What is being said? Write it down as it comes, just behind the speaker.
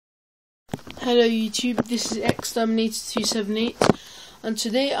Hello YouTube, this is Exterminator278 and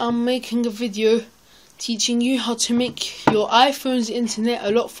today I'm making a video teaching you how to make your iPhone's internet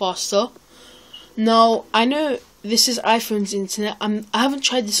a lot faster. Now, I know this is iPhone's internet. I haven't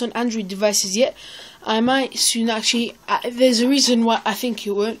tried this on Android devices yet. I might soon actually. There's a reason why I think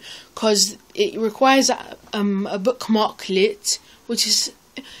it won't, because it requires a bookmark lit, which is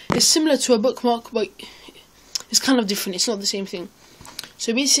similar to a bookmark, but it's kind of different. It's not the same thing.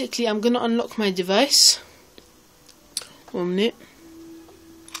 So basically, I'm gonna unlock my device. 1 minute.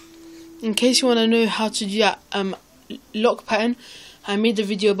 In case you wanna know how to do that lock pattern, I made a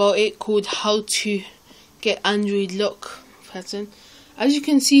video about it called "How to Get Android Lock Pattern." As you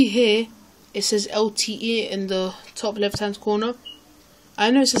can see here, it says LTE in the top left-hand corner. I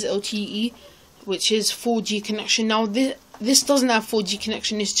know it says LTE, which is 4G connection. Now this doesn't have 4G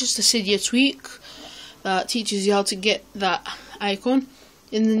connection. It's just a Cydia tweak that teaches you how to get that icon.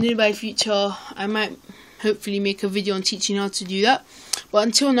 In the nearby future, I might hopefully make a video on teaching you how to do that. But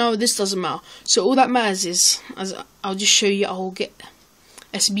until now, this doesn't matter. So all that matters is, as I'll just show you, I'll get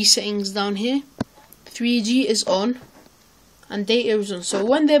SB settings down here. 3G is on, and data is on. So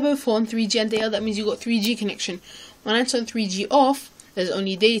when they're both on, 3G and data, that means you've got 3G connection. When I turn 3G off, there's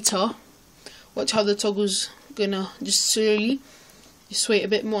only data. Watch how the toggle's gonna just slowly, just wait a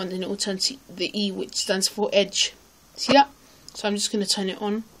bit more, and then it will turn to the E, which stands for edge. See that? So I'm just going to turn it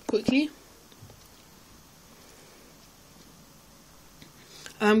on quickly.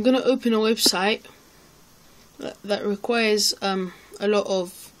 I'm going to open a website that requires a lot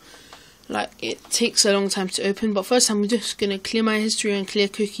of, it takes a long time to open. But first I'm just going to clear my history and clear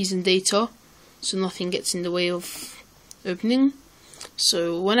cookies and data, so nothing gets in the way of opening.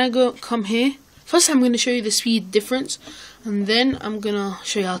 So when I come here, first I'm going to show you the speed difference, and then I'm going to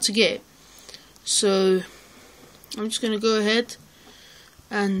show you how to get it. So I'm just going to go ahead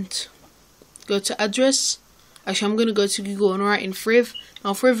and go to address. Actually, I'm going to go to Google and write in Friv.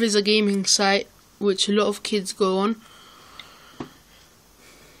 Now, Friv is a gaming site which a lot of kids go on.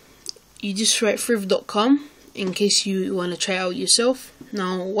 You just write friv.com in case you want to try it out yourself.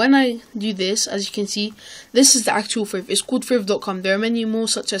 Now, when I do this, as you can see, this is the actual Friv. It's called friv.com. There are many more,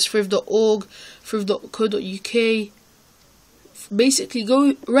 such as friv.org, friv.co.uk. Basically,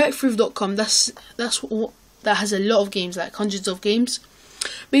 go write friv.com. That's what. That has a lot of games, like hundreds of games.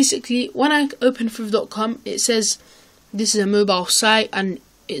 Basically, when I open friv.com, it says this is a mobile site and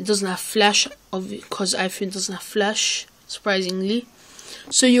it doesn't have Flash, because iPhone doesn't have Flash, surprisingly.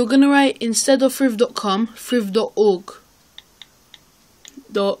 So you're gonna write, instead of friv.com, friv.org,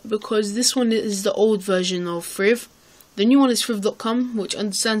 because this one is the old version of Friv. The new one is friv.com, which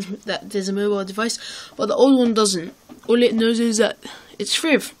understands that there's a mobile device, but the old one doesn't. All it knows is that it's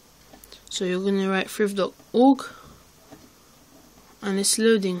Friv. So you're going to write friv.org, and it's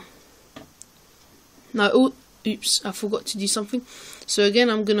loading. Now, oops, I forgot to do something. So again,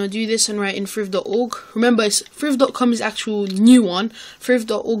 I'm going to do this and write in friv.org. Remember, friv.com is the actual new one,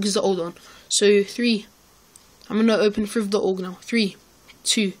 friv.org is the old one. So I'm going to open friv.org now. 3,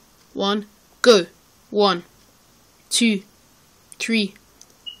 2, 1, go. 1, 2, 3,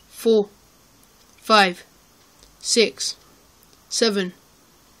 4, 5, 6, 7,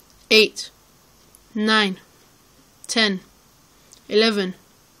 8, 9, 10, 11,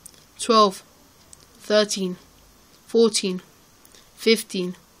 12, 13, 14,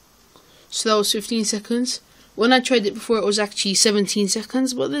 15. So that was 15 seconds. When I tried it before, it was actually 17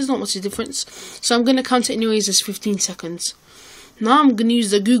 seconds, but there's not much of a difference. So I'm going to count it anyways as 15 seconds. Now I'm going to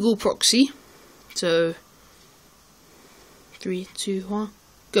use the Google proxy. So 3, 2, 1,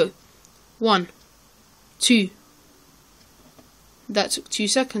 go. 1, 2. That took 2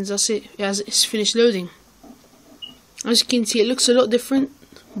 seconds, that's it. It's finished loading. As you can see, it looks a lot different,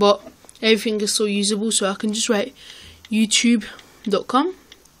 but everything is still usable. So I can just write youtube.com,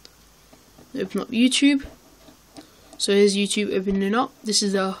 open up YouTube. So here's YouTube opening up. This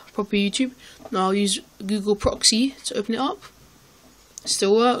is the proper YouTube. Now I'll use Google proxy to open it up. It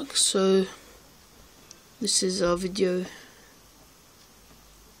still works. So this is our video.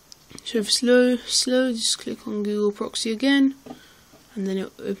 So if slow, just click on Google proxy again, and then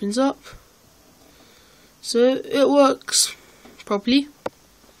it opens up. So it works properly.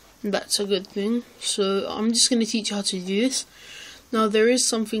 That's a good thing. So I'm just going to teach you how to do this. Now there is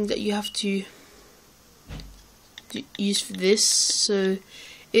something that you have to use for this. So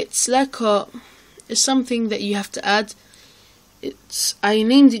it's like it's something that you have to add. I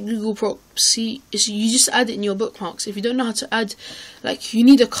named it Google proxy. You just add it in your bookmarks. If you don't know how to add, you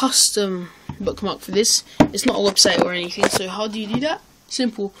need a custom bookmark for this. It's not a website or anything. So how do you do that?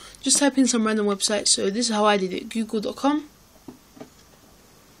 Simple. Just type in some random website. So this is how I did it. Google.com.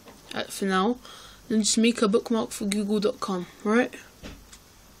 for now. Then just make a bookmark for google.com, right?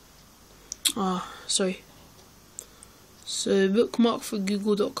 Sorry. So bookmark for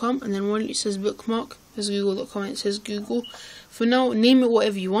google.com, and then when it says bookmark, there's google.com and it says Google. For now, name it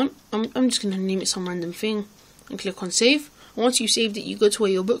whatever you want. I'm just gonna name it some random thing and click on save. And once you saved it, you go to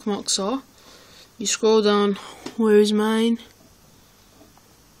where your bookmarks are. You scroll down. Where is mine?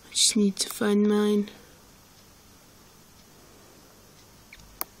 I just need to find mine.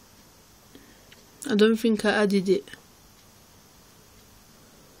 I don't think I added it.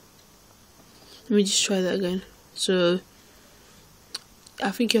 Let me just try that again. So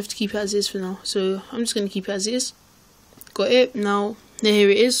I think you have to keep it as is for now. So I'm just going to keep it as is. Got it. Now here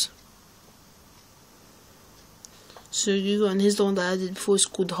it is. So Google, and here's the one that I did before. It's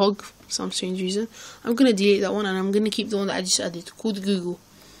called Hog for some strange reason. I'm going to delete that one, and I'm going to keep the one that I just added called Google.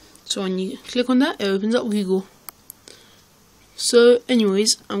 So when you click on that, it opens up Google. So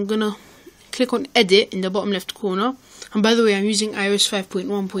anyways, I'm going to click on edit in the bottom left corner. And by the way, I'm using iOS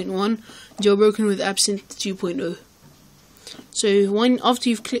 5.1.1 jailbroken with Absinthe 2.0. So after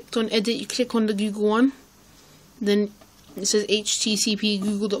you've clicked on edit, you click on the Google one. Then it says http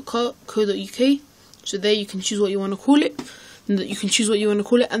google.co.uk. So there you can choose what you want to call it. And you can choose what you want to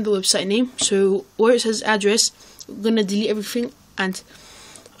call it and the website name. So where it says address, we're going to delete everything, and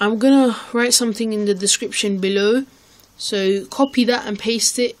I'm going to write something in the description below. So copy that and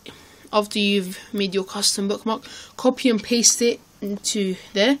paste it. After you've made your custom bookmark, copy and paste it into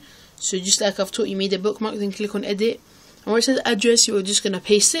there. So just like I've taught you, made a bookmark, then click on edit. And where it says address, you're just going to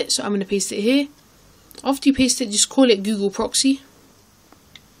paste it. So I'm going to paste it here. After you paste it, just call it Google Proxy.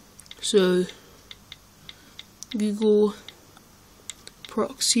 So Google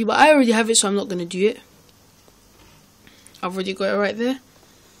Proxy, but I already have it, so I'm not going to do it. I've already got it right there.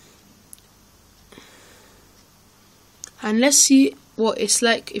 And let's see what it's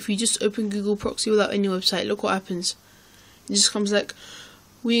like if you just open Google Proxy without any website. Look what happens. It just comes like,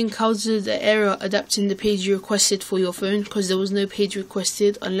 we encountered the error adapting the page you requested for your phone, because there was no page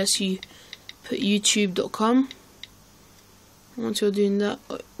requested unless you put youtube.com. Once you're doing that,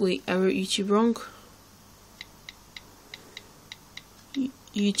 wait, I wrote YouTube wrong.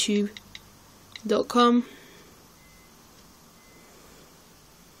 youtube.com,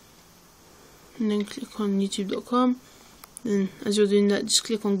 and then click on youtube.com. Then as you're doing that, just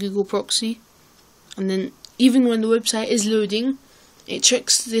click on Google Proxy, and then even when the website is loading, it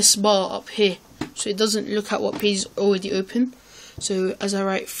checks this bar up here, so it doesn't look at what page is already open. So as I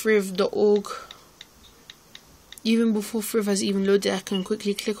write friv.org, even before Friv has even loaded, I can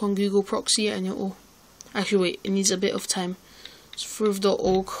quickly click on Google Proxy and it will, actually wait, it needs a bit of time. It's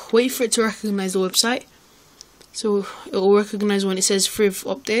friv.org, wait for it to recognize the website. So it will recognize when it says Friv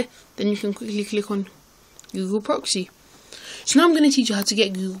up there, then you can quickly click on Google Proxy. So now I'm going to teach you how to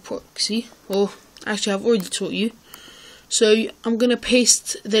get Google Proxy. Well, actually I've already taught you. So I'm going to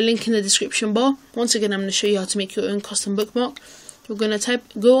paste the link in the description bar. Once again, I'm going to show you how to make your own custom bookmark. You're going to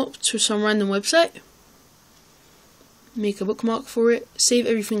go up to some random website, make a bookmark for it, save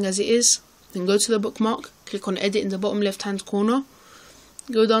everything as it is, then go to the bookmark, click on edit in the bottom left hand corner,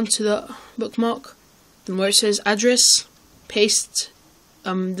 go down to the bookmark, then where it says address, paste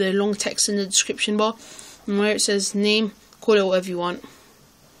the long text in the description bar, and where it says name, call it whatever you want.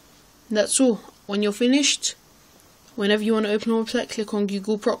 That's all. When you're finished, whenever you want to open a website, click on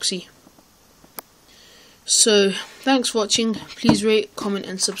Google Proxy. So thanks for watching. Please rate, comment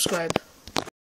and subscribe.